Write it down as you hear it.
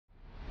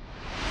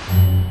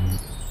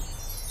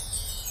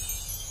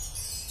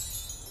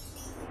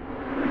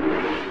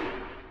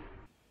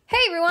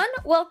everyone,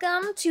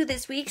 welcome to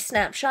this week's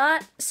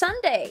Snapshot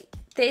Sunday.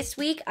 This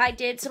week I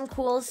did some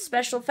cool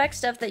special effects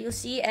stuff that you'll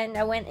see, and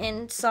I went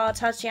and saw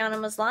Tatiana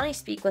and Maslany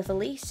speak with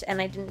Elise, and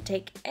I didn't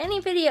take any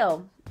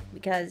video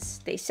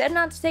because they said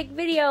not to take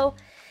video,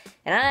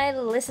 and I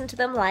listened to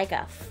them like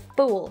a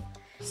fool.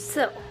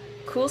 So,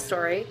 cool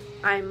story.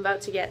 I'm about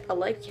to get a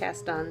live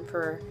cast done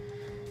for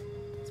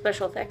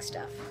special effects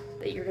stuff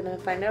that you're gonna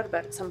find out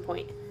about at some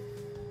point.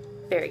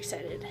 Very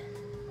excited.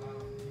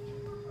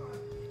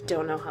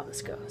 Don't know how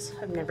this goes.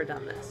 I've never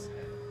done this.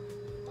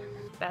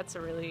 That's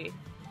an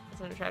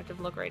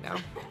attractive look right now.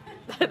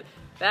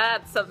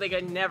 That's something I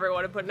never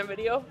want to put in a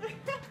video.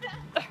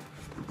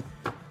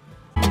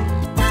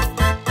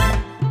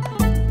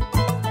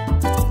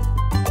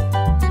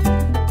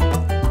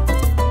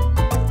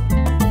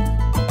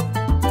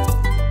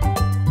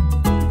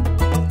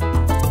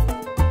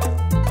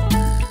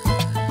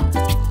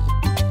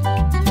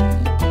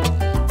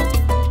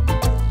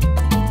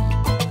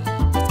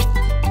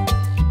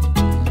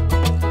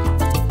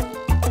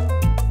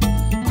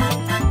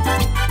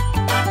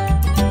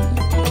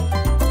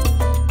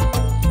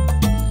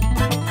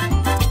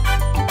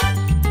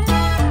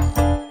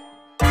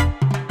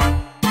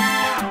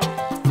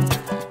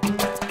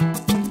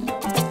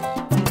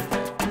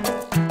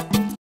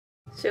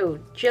 So,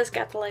 just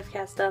got the live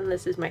cast done.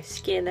 This is my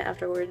skin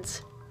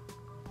afterwards.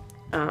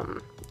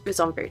 It was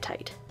all very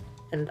tight,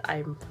 and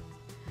I'm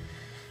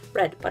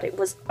red, but it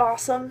was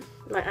awesome.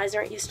 My eyes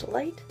aren't used to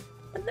light,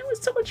 and that was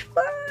so much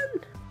fun!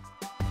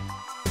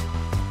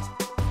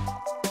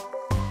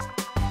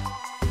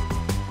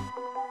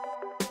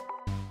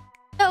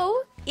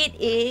 So, it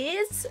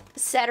is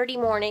Saturday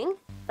morning.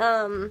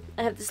 I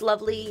have this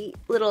lovely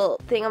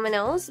little thing on my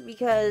nose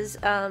because,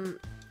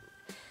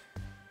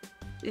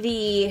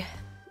 the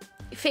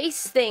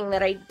face thing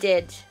that I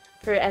did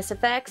for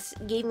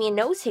SFX gave me a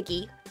nose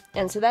hickey,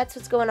 and so that's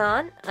what's going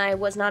on. I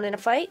was not in a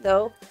fight,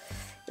 though.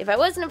 If I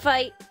was in a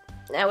fight,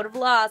 I would have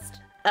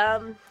lost.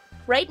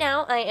 Right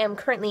now, I am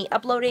currently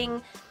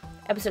uploading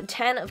episode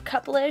 10 of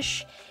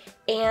Couple-ish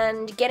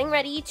and getting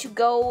ready to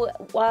go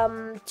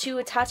to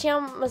a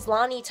Tatiana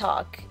Maslany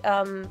talk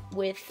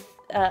with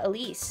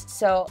Elise.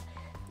 So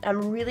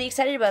I'm really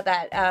excited about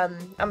that.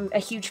 I'm a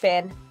huge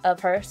fan of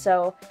her,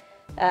 so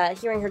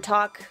hearing her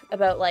talk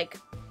about, like,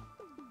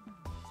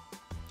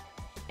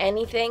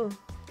 anything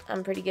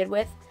I'm pretty good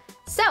with.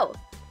 So,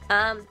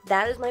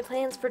 that is my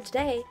plans for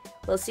today.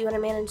 We'll see what I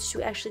manage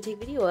to actually take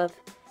video of.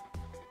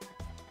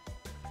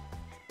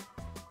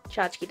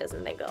 Tchotchke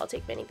doesn't think I'll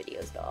take many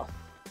videos, though.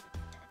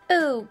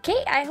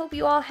 Okay, I hope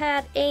you all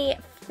had a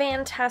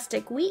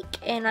fantastic week,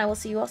 and I will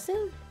see you all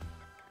soon.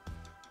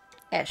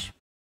 Ash.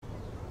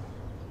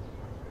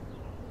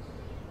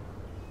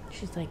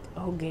 She's like,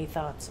 oh, gay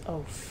thoughts.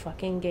 Oh,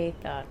 fucking gay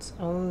thoughts.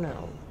 Oh,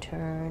 no.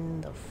 Turn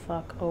the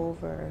fuck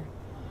over.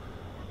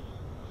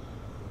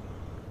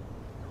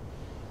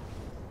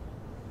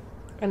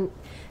 And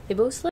they both slept.